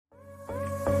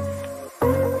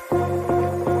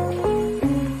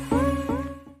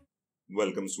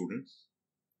Welcome students.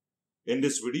 In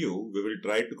this video, we will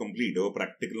try to complete our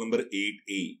practical number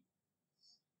 8A,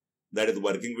 that is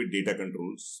working with data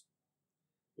controls.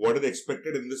 What is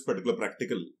expected in this particular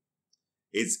practical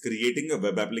is creating a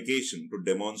web application to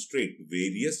demonstrate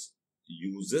various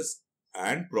uses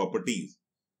and properties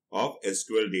of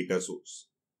SqlDataSource.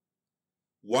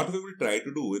 What we will try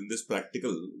to do in this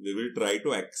practical, we will try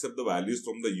to accept the values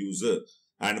from the user,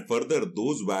 and further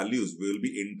those values we will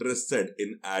be interested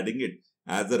in adding it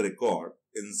as a record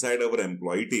inside our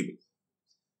employee table.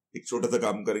 एक छोटा सा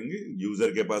काम करेंगे,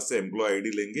 user के पास से employ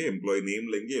ID लेंगे, employ name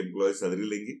लेंगे, employ salary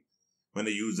लेंगे. When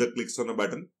a user clicks on a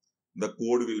button, the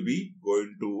code will be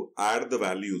going to add the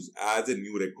values as a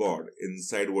new record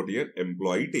inside what your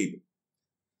employee table.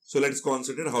 So let's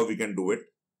consider how we can do it.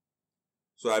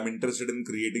 So I'm interested in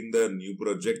creating the new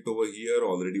project over here.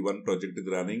 Already one project is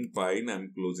running. Fine.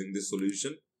 I'm closing this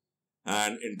solution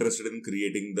and interested in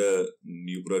creating the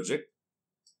new project.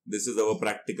 This is our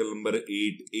practical number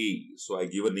 8A. So I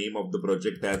give a name of the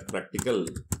project as practical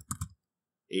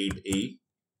 8A.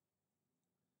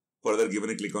 Further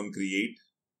given a click on create.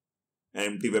 An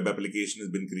empty web application has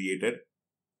been created.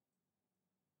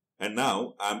 And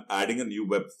now I'm adding a new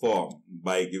web form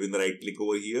by giving the right click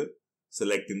over here.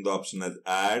 Selecting the option as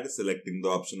add, selecting the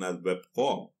option as web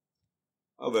form.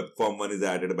 A web form one is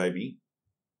added by me.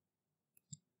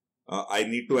 I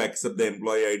need to accept the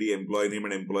employee ID, employee name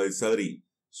and employee salary.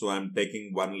 So I'm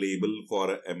taking one label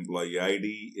for employee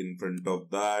ID. In front of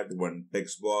that, one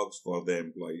text box for the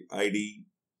employee ID.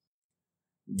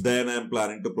 Then I'm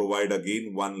planning to provide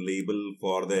again one label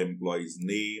for the employee's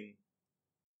name.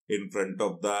 In front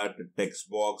of that, a text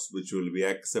box which will be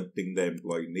accepting the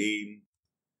employee name.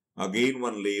 Again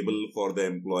one label for the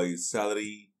employee's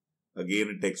salary. Again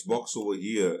a text box over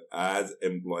here as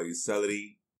employee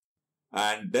salary.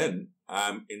 And then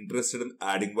I'm interested in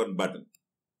adding one button.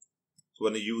 So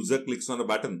when a user clicks on a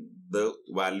button, the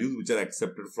values which are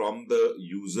accepted from the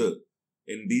user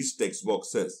in these text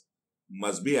boxes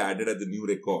must be added as a new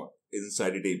record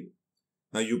inside a table.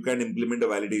 Now you can implement the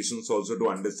validations also. To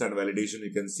understand validation,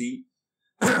 you can see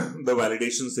the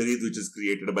validation series which is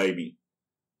created by me.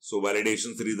 So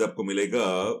validation series आपको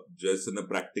मिलेगा just in a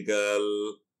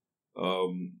practical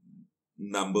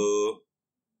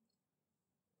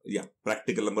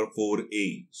practical number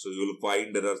 4A. So you will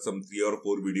find there are some 3 or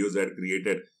 4 videos I had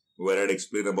created where I'd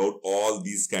explain about all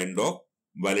these kind of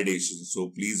validations.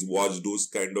 So please watch those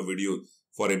kind of videos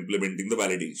for implementing the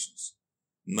validations.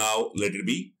 Now let it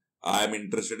be. I am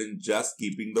interested in just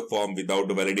keeping the form without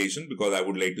the validation because I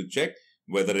would like to check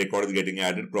whether record is getting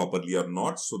added properly or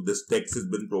not. So this text has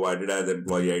been provided as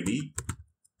employee ID.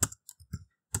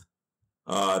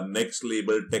 Next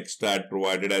label text tag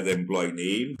provided as employee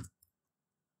name.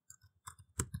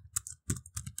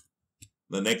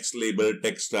 The next label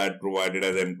text tag provided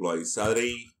as employee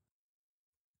salary.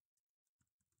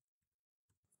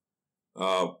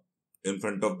 In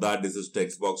front of that, this is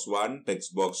text box 1,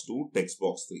 text box 2, text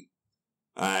box 3.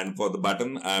 And for the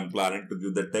button, I am planning to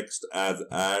give the text as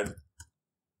add.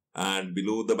 And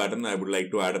below the button, I would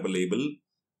like to add up a label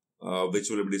which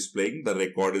will be displaying the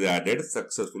record is added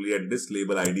successfully, and this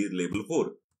label ID is label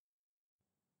 4.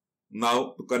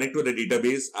 Now, to connect to the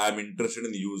database, I am interested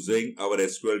in using our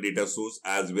SqlDataSource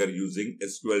as we are using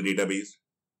SqlDatabase.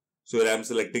 So here I am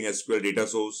selecting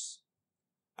SqlDataSource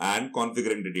and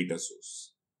configuring the data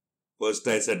source. First,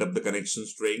 I set up the connection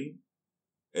string.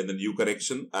 In the new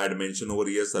connection, I had mentioned over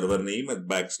here server name as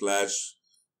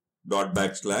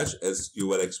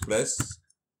 /SQL Express.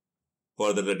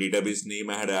 Further, the database name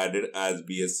I had added as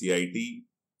BSc IT.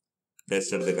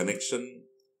 Tested the connection.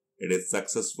 It is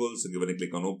successful. So given a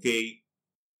click on OK.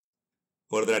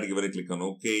 Further, I had given a click on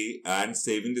OK and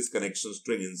saving this connection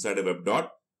string inside a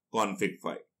web.config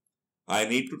file. I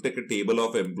need to take a table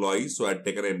of employees. So I had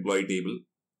taken an employee table.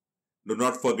 Do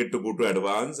not forget to go to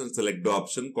advanced and select the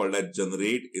option called as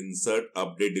generate, insert,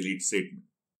 update, delete statement.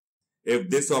 If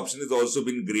this option has also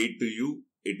been great to you,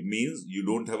 it means you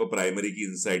don't have a primary key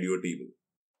inside your table.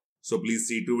 So please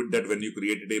see to it that when you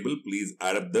create a table, please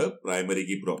add up the primary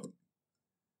key property.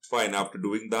 Fine. After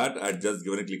doing that, I had just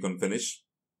given a click on finish.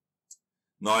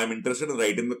 Now I'm interested in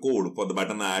writing the code for the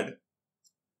button add.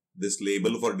 This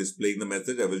label for displaying the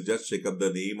message, I will just check up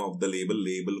the name of the label,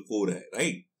 label 4 hai,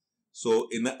 right? So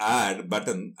in the add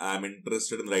button, I am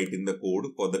interested in writing the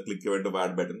code for the click event of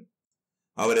add button.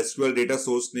 Our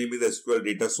SqlDataSource name is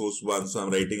SqlDataSource1. So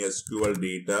I'm writing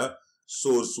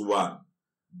SqlDataSource1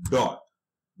 dot.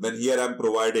 Then here I'm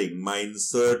providing my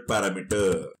insert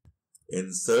parameter.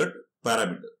 Insert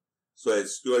parameter. So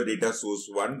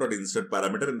SqlDataSource1 dot insert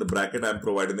parameter. In the bracket, I'm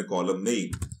providing the column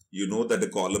name. You know that the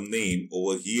column name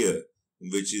over here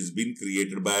which is been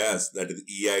created by us, that is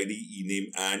EID,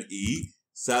 ENAME and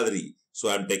eSalary. So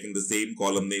I'm taking the same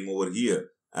column name over here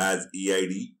as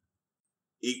EID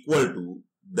equal to,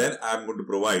 then I'm going to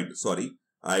provide,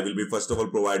 I will be first of all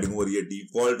providing over here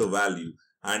default value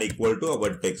and equal to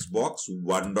our text box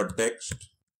 1.text.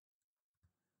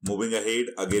 Moving ahead,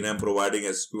 again I'm providing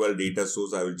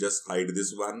SqlDataSource. I will just hide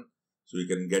this one so you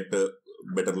can get a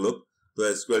better look. So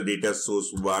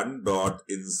SqlDataSource 1 dot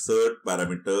insert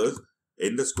parameters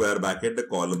in the square bracket the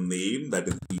column name, that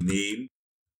is name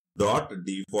dot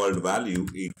default value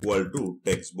equal to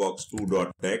text box 2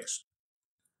 dot text.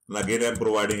 And again I'm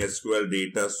providing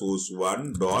SqlDataSource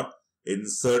 1 dot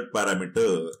insert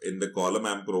parameter in the column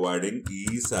I'm providing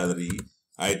eSalary.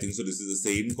 I think so this is the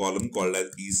same column called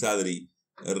as eSalary.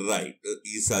 Right,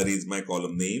 eSalary is my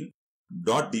column name.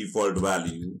 Dot default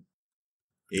value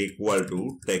equal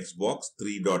to text box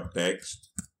 3 dot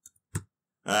text,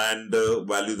 and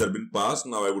values have been passed.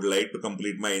 Now I would like to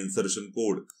complete my insertion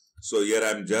code. So here I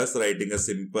am just writing a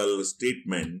simple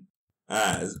statement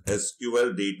as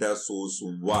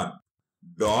SqlDataSource 1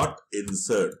 dot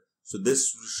insert. So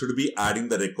this should be adding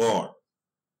the record,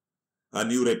 a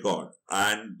new record,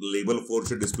 and label 4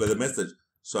 should display the message.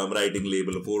 So I'm writing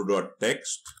label 4 dot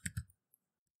text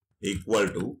equal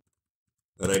to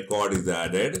record is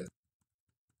added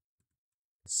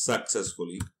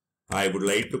successfully. I would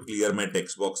like to clear my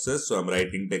text boxes. So I'm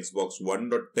writing text box 1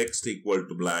 dot text equal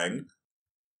to blank.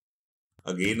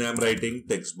 Again I'm writing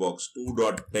text box 2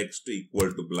 dot text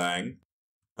equal to blank.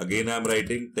 Again I'm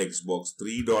writing text box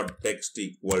 3 dot text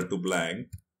equal to blank.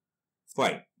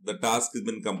 Fine. The task has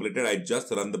been completed. I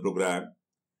just run the program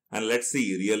and let's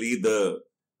see really the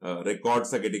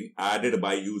records are getting added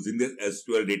by using this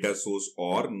SqlDataSource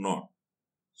or not.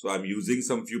 So I'm using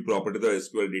some few properties of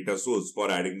SqlDataSource for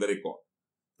adding the record.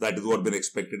 That is what been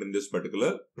expected in this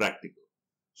particular practical.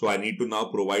 So I need to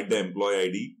now provide the employee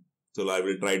ID. So I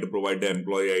will try to provide the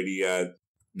employee ID as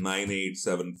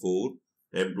 9874.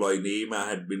 Employee name I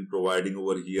had been providing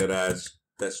over here as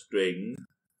testing,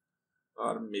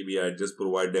 or maybe I just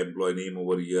provide the employee name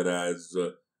over here as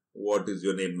what is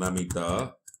your name,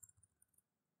 Namita.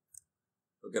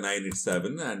 Okay,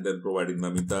 987, and then providing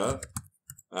Namita,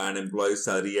 and employee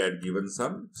salary I had given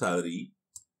some salary,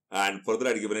 and further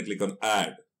I had given a click on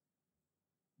add.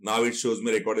 Now it shows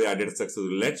me record is added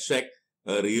successfully. Let's check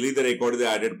really the record is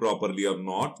added properly or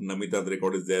not. Namita's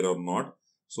record is there or not.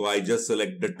 So I just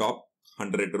select the top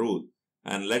 100 rows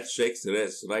and let's check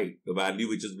rest, right? The value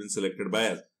which has been selected by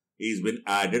us is been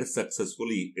added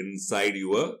successfully inside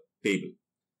your table.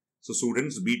 So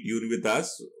students, be tuned with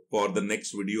us for the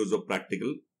next videos of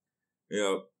practical.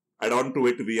 Add on to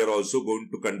it, we are also going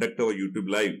to conduct our YouTube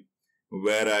live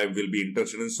where I will be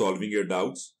interested in solving your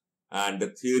doubts, and the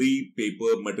theory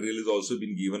paper material is also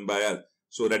been given by us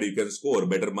so that you can score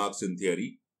better marks in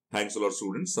theory. Thanks a lot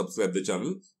students. Subscribe the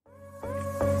channel.